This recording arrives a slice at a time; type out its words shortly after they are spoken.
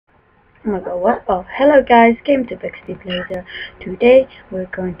Oh my god, what? Oh, hello guys, Game to Bixby Blazer. Today we're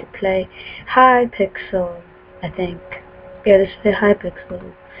going to play Hypixel, I think. Yeah, this is the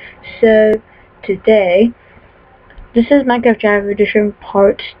Hypixel. So, today, this is Minecraft Java Edition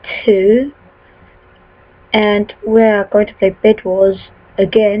Part 2. And we're going to play Bed Wars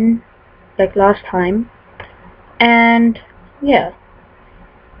again, like last time. And, yeah,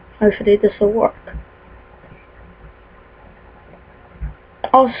 hopefully this will work.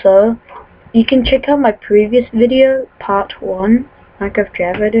 Also, you can check out my previous video, part 1, Minecraft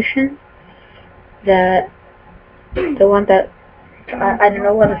Java Edition. The one that, I don't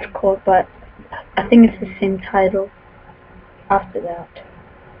know what it's called, but I think it's the same title after that.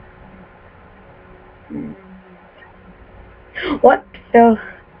 What fell?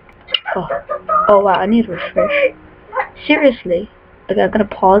 Oh wow, I need to refresh. Seriously? Okay, I'm gonna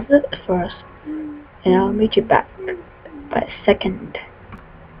pause it first, and I'll meet you back by a second.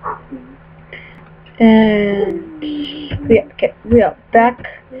 And we are back.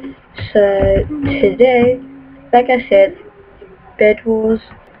 So today, like I said, Bed Wars.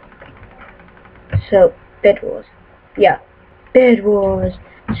 So Bed Wars, yeah, Bed Wars.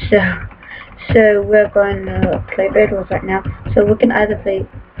 So we're going to play Bed Wars right now. So we can either play.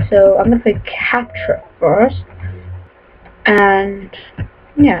 So I'm gonna play Capture first, and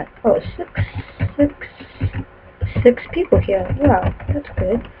yeah. Oh, six people here. Wow, that's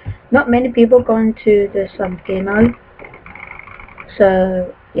good. Not many people going to this game mode.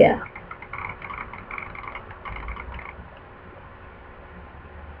 So yeah.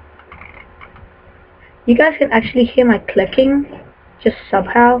 You guys can actually hear my clicking, just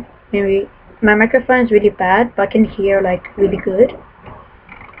somehow. Maybe my microphone is really bad, but I can hear like really good.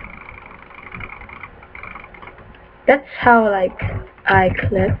 That's how like I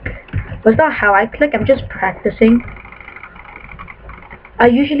click. But it's not how I click, I'm just practicing. I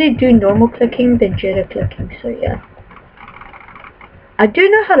usually do normal clicking than jitter clicking, so yeah. I do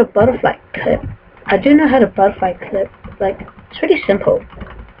know how to butterfly clip. Like, it's pretty simple.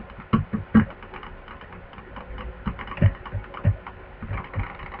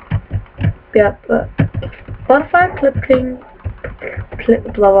 Yeah, but butterfly clicking,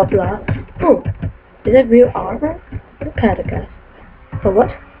 blah blah blah. Oh, is that real armor? Look at it, guys. For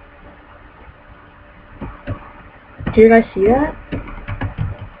what? Do you guys see that?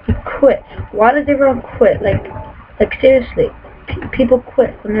 He quit. Why does everyone quit? Like seriously, people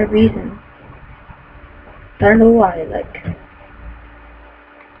quit for no reason. I don't know why. Like,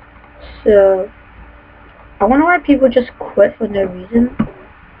 so I wonder why people just quit for no reason.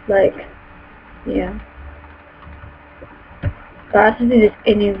 Like, yeah. There has to be this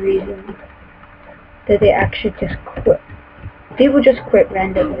any reason that they actually just quit. People just quit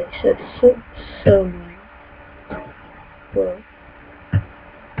randomly, so it's so annoying.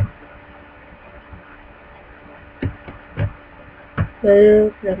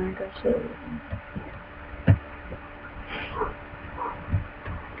 Well, then I go so.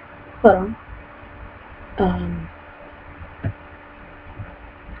 Hold on.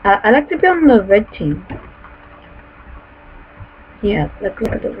 I like to be on the red team. Yeah, like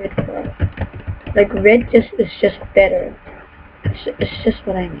look at the red part. Like red is just better. It's just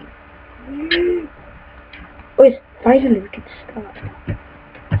what I mean. Oh, it's finally we can start.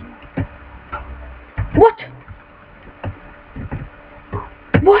 What?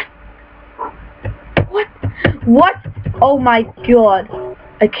 What? What? What? Oh my god.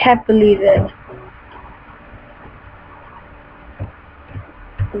 I can't believe it.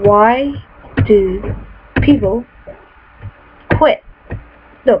 Why do people quit?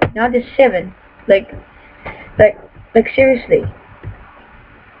 Look, now there's 7. Like seriously.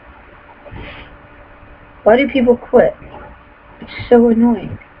 Why do people quit? It's so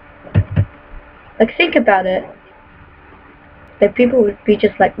annoying. Like, think about it. Like, people would be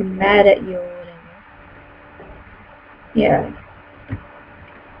just like mad at you or whatever. Yeah.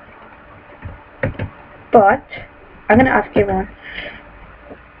 But I'm gonna ask everyone,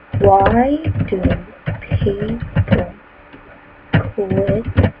 why do people quit for no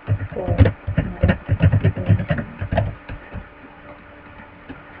reason?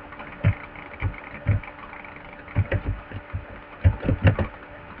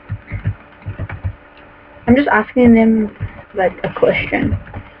 I'm just asking them like a question.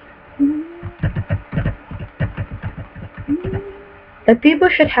 Like, people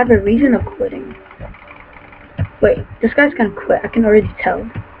should have a reason of quitting. Wait, this guy's gonna quit. I can already tell.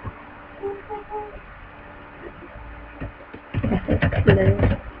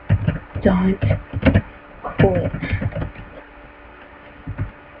 Please don't quit.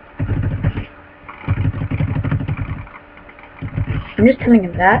 I'm just telling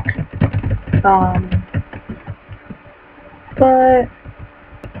him that. But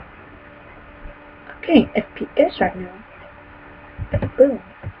I'm getting FPS right now. Boom.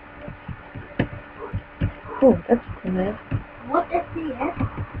 Oh, that's good. What FPS?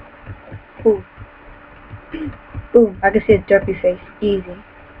 Ooh. Boom, I can see a derpy face. Easy.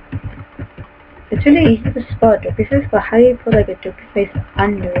 It's really easy to spot a derpy face, but how do you put like a derpy face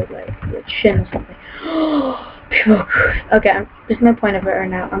under like your chin or something? Okay, there's no point of it right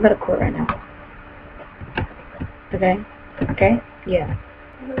now. I'm gonna quit right now. Okay? Okay? Yeah.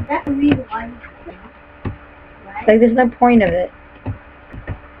 Well, that's the reason why you quit, right? Like, there's no point of it.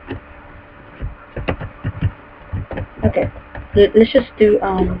 Okay. Let's just do,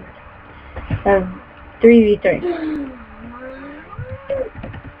 3v3.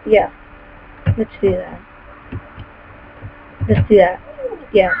 Yeah. Let's do that. Let's do that.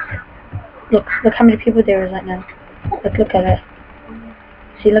 Yeah. Look how many people there is right now. Look at it.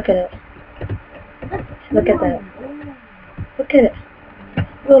 See, look at it. Look at that. Look at it.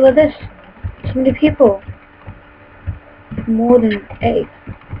 Look at this. So many people. More than 8.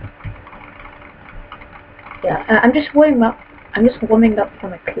 Yeah, I'm just warming up. I'm just warming up for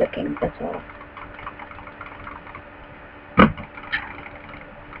my clicking, that's all.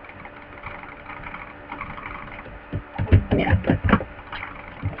 Yeah.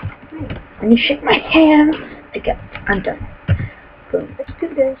 And you shake my hand. Okay, I'm done. Boom. Let's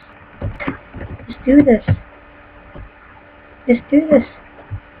do this. Let's do this. Let's do this.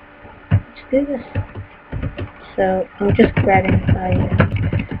 Let's do this. So, I'm just grabbing fire.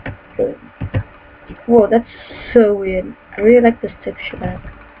 Boom. Whoa, that's so weird. I really like this texture pack.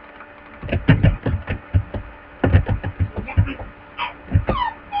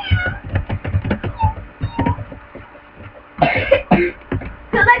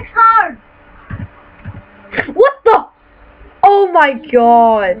 Select hard! What the? Oh my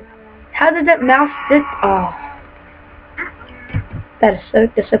god! How did that mouse fit? Oh. That is so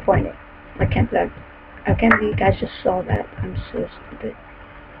disappointing. I can't believe you guys just saw that. I'm so stupid.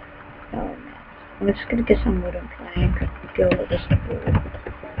 Oh man. I'm just gonna get some wooden plank. Go with this board.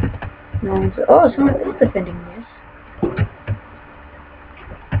 No one's. Oh, someone is defending this.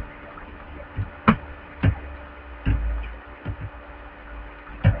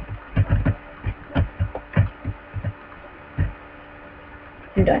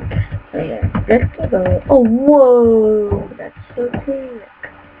 I'm done. Okay, let's go. Oh, whoa! That's so quick.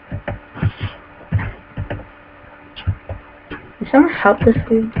 Can someone help this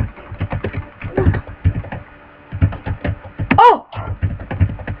dude? Oh!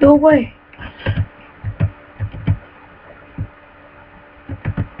 No way!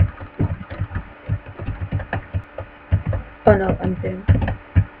 Oh no, I'm doomed.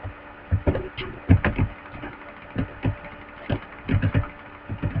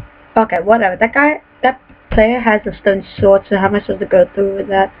 Okay, whatever. That player has a stone sword, so how am I supposed to go through with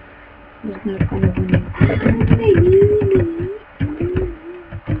that? There's no point of winning.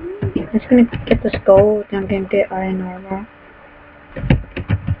 I'm just gonna get this gold, and I'm gonna get iron armor.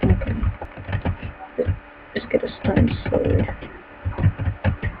 Okay. Just get a stone sword.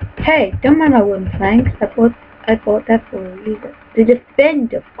 Hey, don't mind my wooden planks. I bought that for a reason. To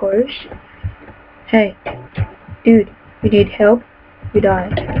defend, of course. Hey, dude, you need help? You die.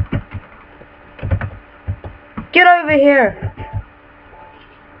 Get over here!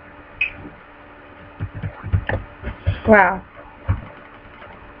 Wow.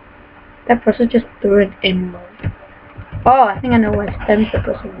 That person just threw an emerald. Oh, I think I know what stems the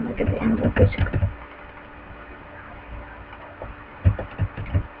person when I get the emerald, basically.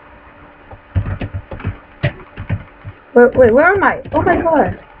 Wait, where am I? Oh my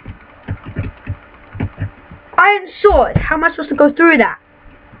god. Iron sword! How am I supposed to go through that?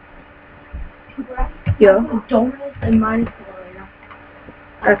 Yeah. Dominus and minus 4 right now.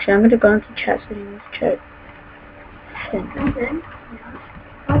 Actually, I'm gonna go into chat settings, check. I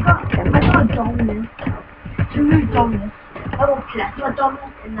got a dominus. Two dominus. I got plasma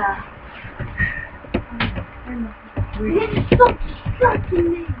dominus and it's so distracting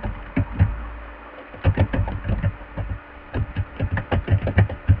me.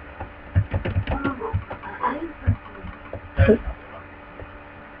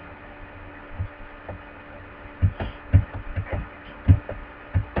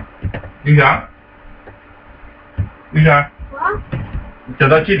玉霞，玉霞，啊？你走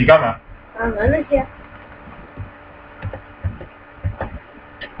到这里干嘛？闻那些。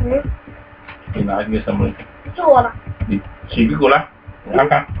你拿一个什么？是我了。你洗屁股了？我看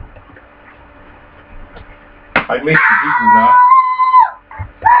看，还没洗屁股呢。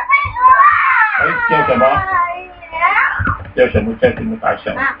哎，叫什么？叫什么？叫什么大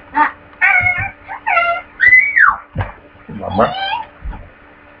小？好吗？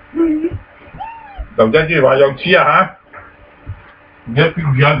走在这玩游戏啊哈！你看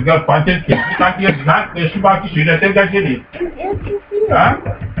房间铁皮大街，你看那书包继续的扔在这里。啊？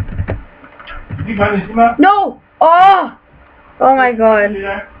你看你是吗 No! Oh! Oh my god.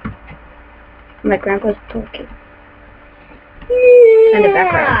 My grandpa's talking. In the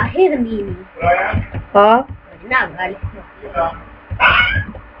background. Here's a meanie. Oh? Not really.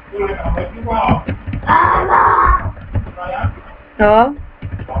 Oh?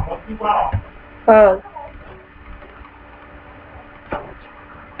 Oh.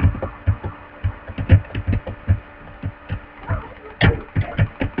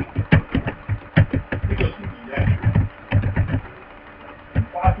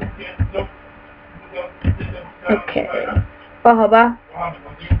 Okay. 哦，好吧。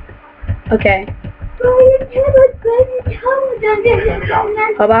Okay.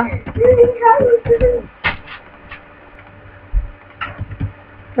 好吧。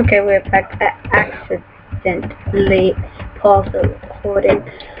Okay, we're back. I accidentally paused the recording.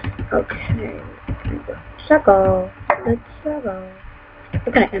 Okay. Let's go.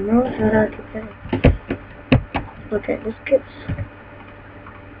 Look at emerald. How do I get that? Okay, let's get.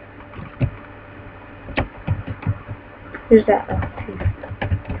 Who's that?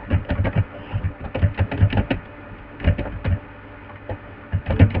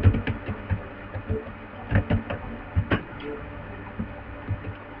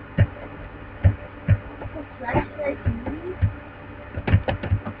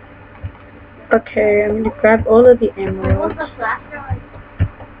 Okay, I'm gonna grab all of the emeralds.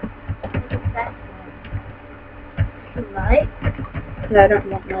 Light? No, I don't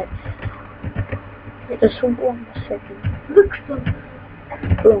want lights. Just one second. Look so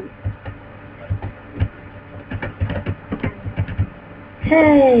Boom.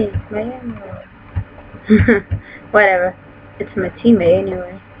 Hey, my emerald. Whatever. It's my teammate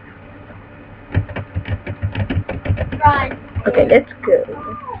anyway. Run. Okay, let's go.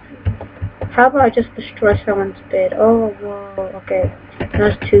 How about I just destroy someone's bed? Oh, whoa. Okay.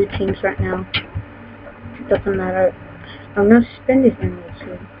 There's 2 teams right now. Doesn't matter. I'm gonna spend these emeralds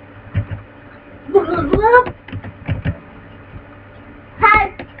here.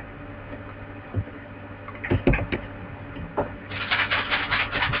 Hi.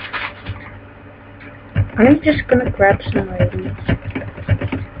 I'm just gonna grab some items.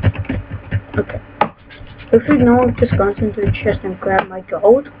 Okay. Hopefully no one just goes into the chest and grab my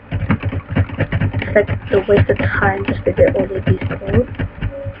gold. It's like a waste of time just to get all of these gold.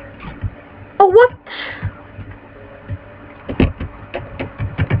 Oh, what?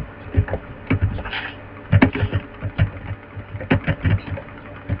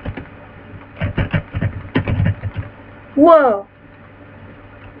 Whoa.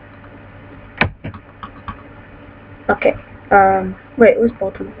 Okay. Wait, it was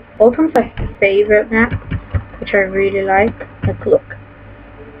Bolton. Bolton's my favorite map, which I really like. Like, look.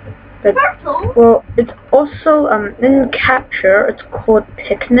 But, well, it's also, in Capture, it's called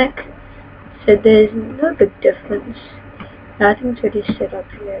Picnic. So there's no big difference. Nothing's really set up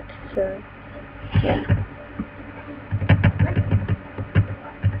yet, so, yeah.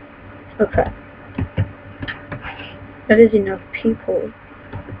 Okay. That is enough people.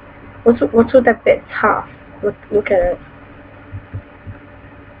 What's with that bit? It's half. Look at it.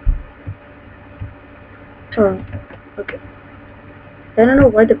 Oh, okay. I don't know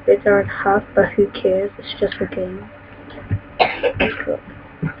why the bids are at half, but who cares? It's just a game. Cool.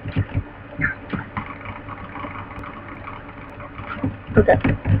 Okay.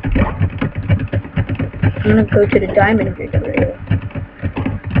 I'm gonna go to the diamond bridge area.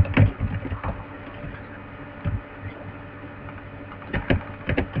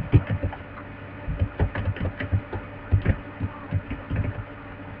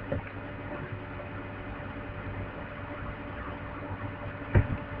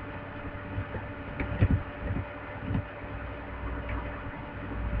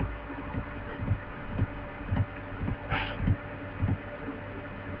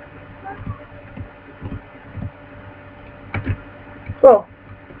 Whoa,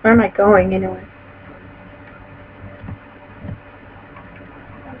 where am I going anyway?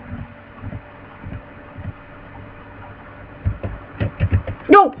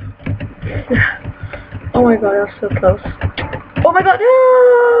 No! Oh my god, that was so close. Oh my god,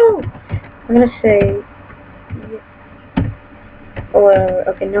 no! I'm gonna say... Oh,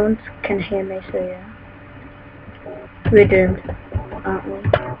 okay, no one can hear me, so yeah. We're doomed, aren't we?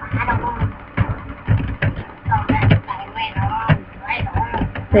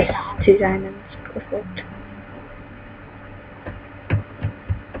 There's 2 diamonds, perfect.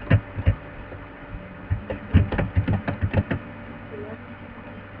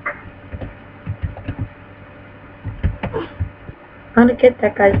 gonna get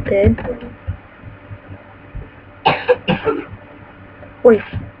that guy's bed. Wait.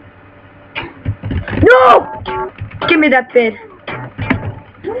 No! Give me that bed.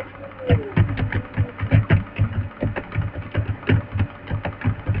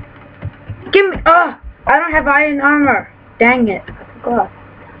 Give me. Oh! I don't have iron armor. Dang it. I forgot.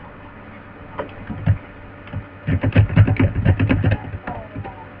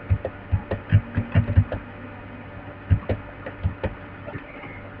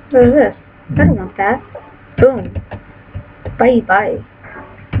 What is this? I don't want that. Boom. Bye bye.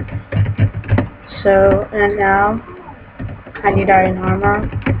 So, and now I need iron armor.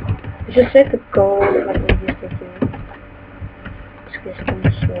 It's just like the gold like we used to do. Let's get stone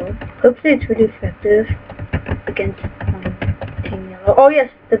sword. Hopefully it's really effective against Team Yellow. Oh yes,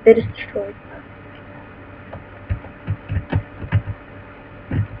 the bit is destroyed.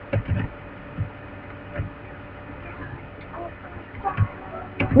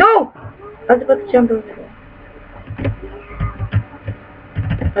 No! I was about to jump over there.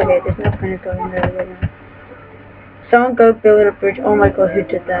 Okay, there's no point in going there right now. Someone go build a bridge. Oh my god, who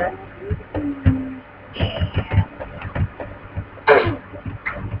did that?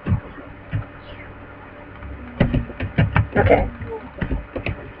 Okay.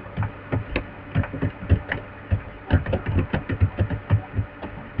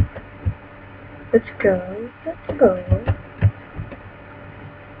 Let's go. Let's go.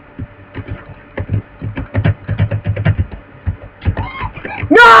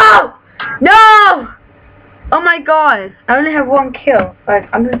 No! No! Oh my god. I only have one kill. Alright,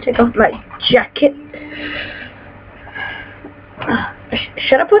 I'm gonna take off my jacket.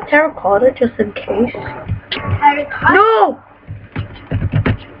 Should I put terracotta just in case? Terracotta? No!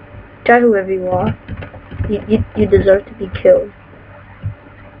 Die whoever you are. You deserve to be killed.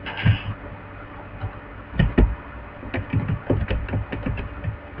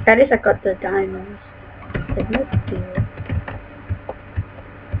 At least I got the diamonds. Like, no deal.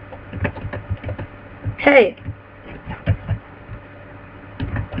 Hey!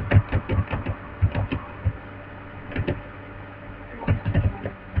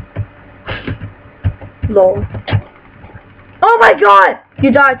 Lol. Oh my god!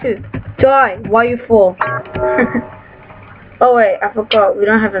 You died too. Die while you fall. Oh wait, I forgot. We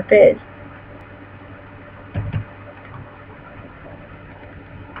don't have a bed.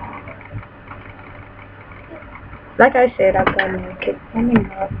 Like I said, I've got a kid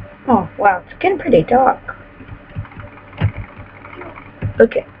coming up. Oh wow, it's getting pretty dark.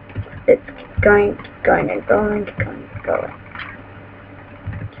 Okay, it's going and going.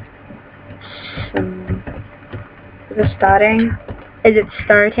 Is it starting? Is it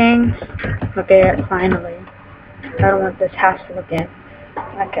starting? Okay, finally. I don't want this hassle again.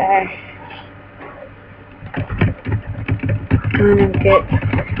 Okay. I'm gonna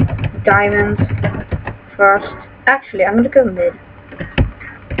get diamonds first. Actually, I'm gonna go mid.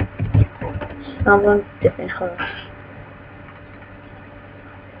 Someone different her.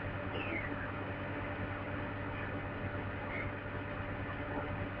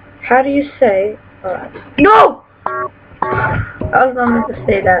 How do you say? No! I was not meant to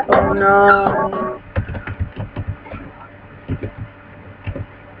say that. Oh no.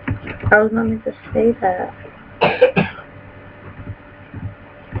 I was not meant to say that.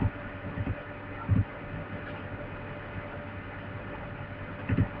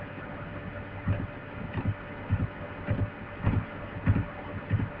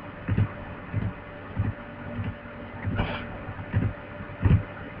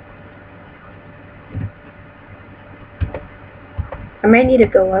 I may need to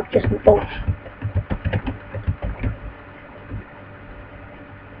go up just oh.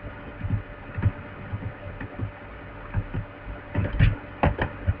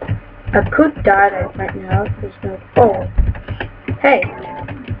 I could die right now. There's no oh. Hey.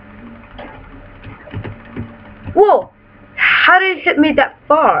 Whoa! How did it hit me that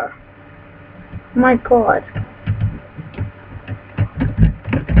far? My god.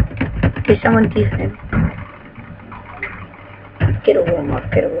 Is someone decent? Get a warm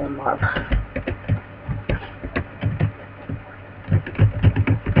up, get a warm up.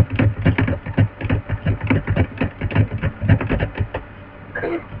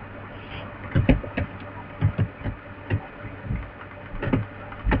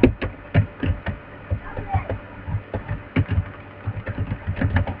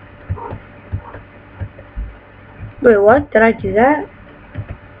 Wait, what? Did I do that?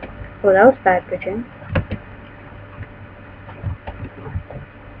 Oh, that was bad pitching.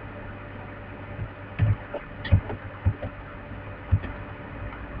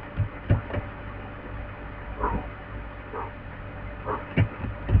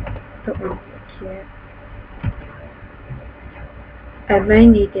 I may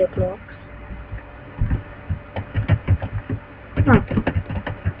need their blocks. Oh.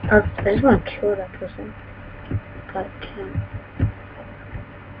 I just want to kill that person. But I can't.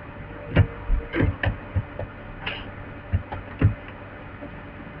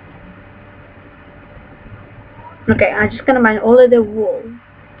 Okay, I'm just gonna mine all of the wool.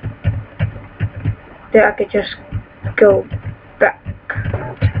 Then I could just go back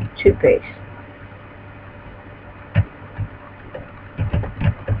to base.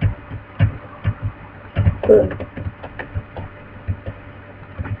 Good.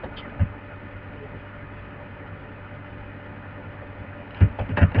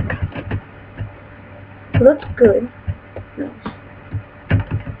 Looks good. Nice.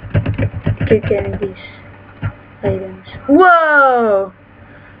 Keep getting these items. Whoa!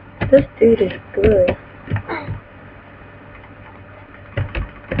 This dude is good.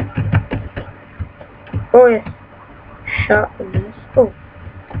 Oh yes. Sharpness. Oh.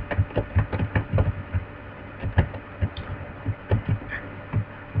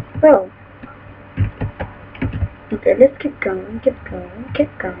 Well. Okay, let's keep going, keep going, keep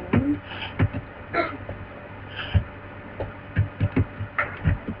going.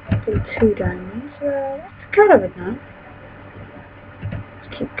 Do 2 diamonds. That's kind of enough.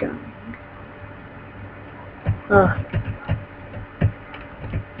 Let's keep going. Oh.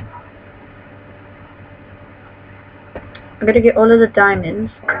 I'm gonna get all of the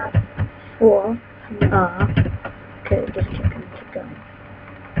diamonds. 4. Okay, just keep going, keep going.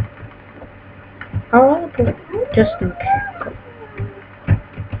 Oh, okay. Just in case.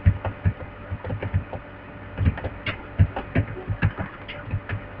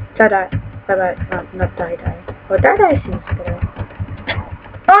 Die. Not die. Oh, die seems better.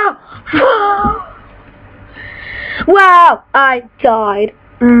 Oh! Wow! I died.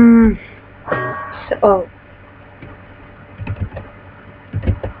 Oh.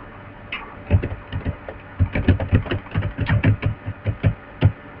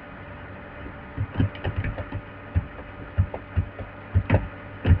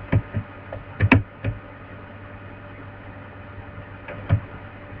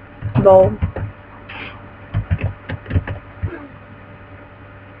 Lol.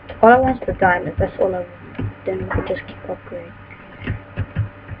 All I want is the diamond, that's all I want. Then we can just keep upgrading.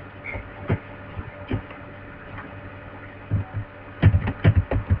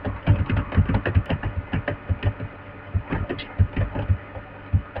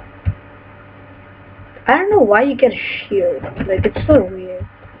 I don't know why you get a shield. Like, it's so weird.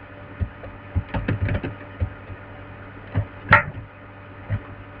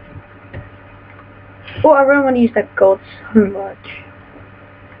 Oh, I really want to use that gold so much.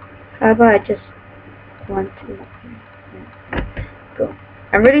 How about I just want to go?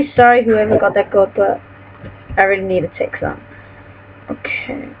 I'm really sorry whoever got that gold, but I really need to take some.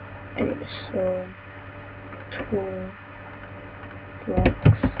 Okay. I need to sew 2 blocks.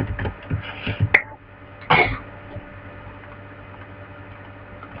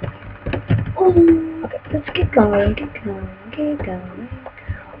 Okay, let's keep going, keep going.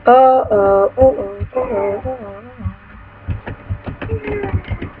 Oh.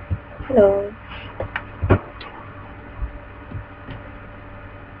 Hello.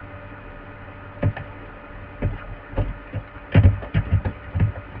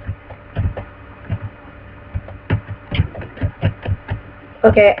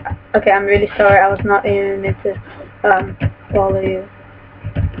 Okay, I'm really sorry. I was not even meant to follow you.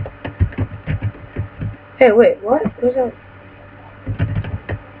 Hey, wait, what? What's that?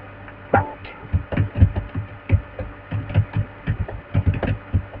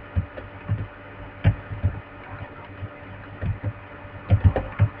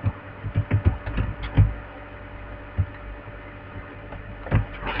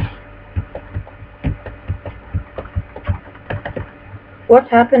 What's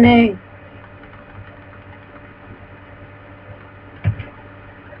happening?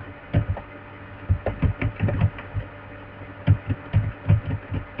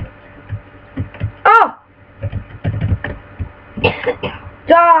 Oh!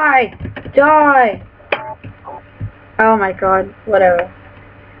 Die! Oh my god, whatever.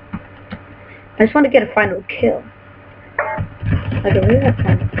 I just want to get a final kill. Like a real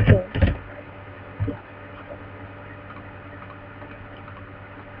final kill.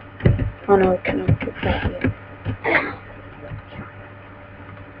 Oh no, I cannot get that yet.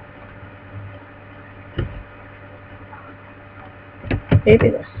 Maybe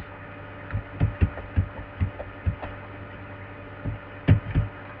this.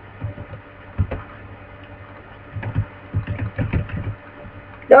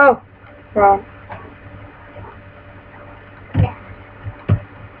 No! Wrong.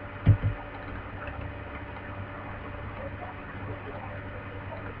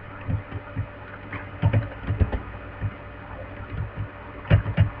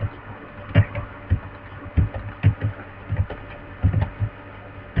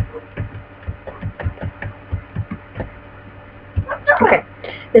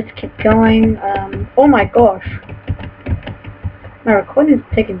 let's keep going. Oh my gosh, my recording is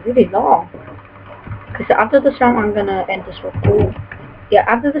taking really long. Cause after this round, I'm gonna end this record. Yeah,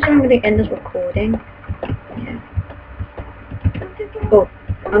 after this round, I'm gonna end this recording. Yeah. Oh,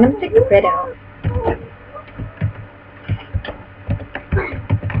 I'm gonna take the bed out.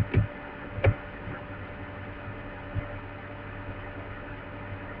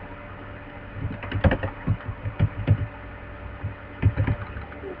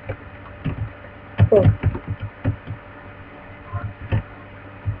 Oh.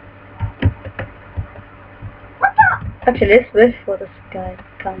 Actually, let's wait for this guy to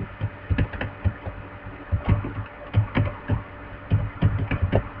come.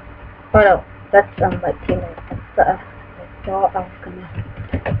 Oh no, that's my teammate. I thought I was gonna.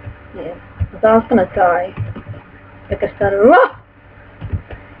 Yeah, I thought I was gonna die. Like I started.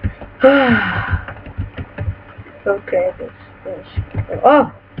 Okay, this.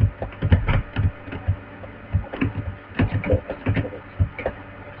 Oh.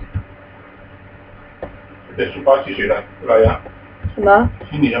这书包是谁的？老杨。什么？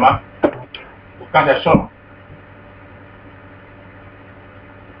是你的吗？我刚才送。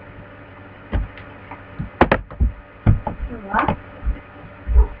什么？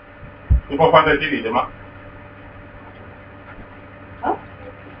书包放在这里的吗？啊？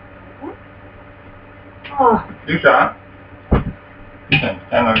哦。刘闪。刘闪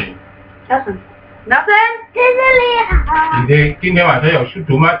在哪里？小沈。老沈在这里。今天晚上有书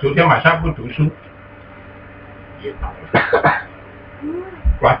读吗？昨天晚上不读书。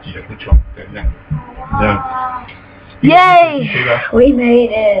呱唧的不错，对不对？Yay! We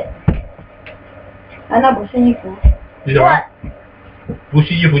made it. 啊，那不是衣服。是什么？不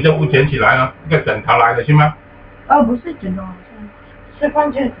是衣服就不捡起来了，这个枕头来的是吗？哦，不是枕头，是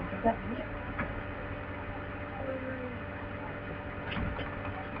放这个枕头在里面。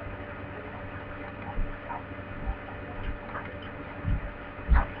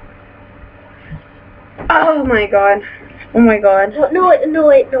Oh my god. Oh my god. No,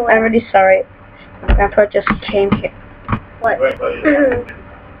 wait. I'm really sorry. Grandpa just came here. What?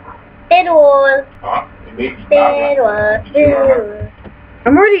 Bed wars. Bed wars.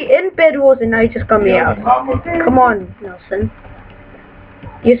 I'm already in bed wars and now you just got me out. Come on, Nelson.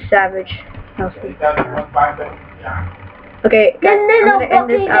 You savage, Nelson. Okay, guys,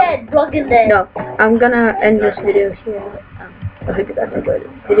 No, I'm gonna end this video here. I hope you guys enjoyed this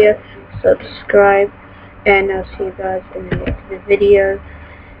video. Subscribe, and I'll see you guys in the next video.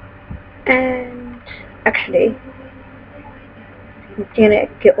 And actually, I'm gonna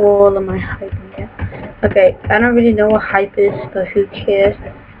get all of my hype in here. Okay, I don't really know what hype is, but who cares?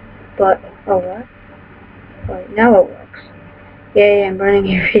 But oh what? Oh, now it works. Yay! I'm running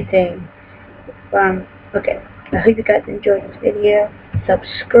everything. Okay. I hope you guys enjoyed this video.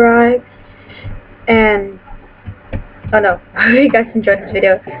 Subscribe, and oh no, I hope you guys enjoyed this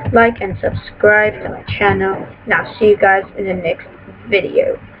video. Like and subscribe to my channel, and I'll see you guys in the next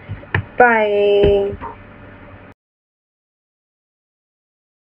video. Bye.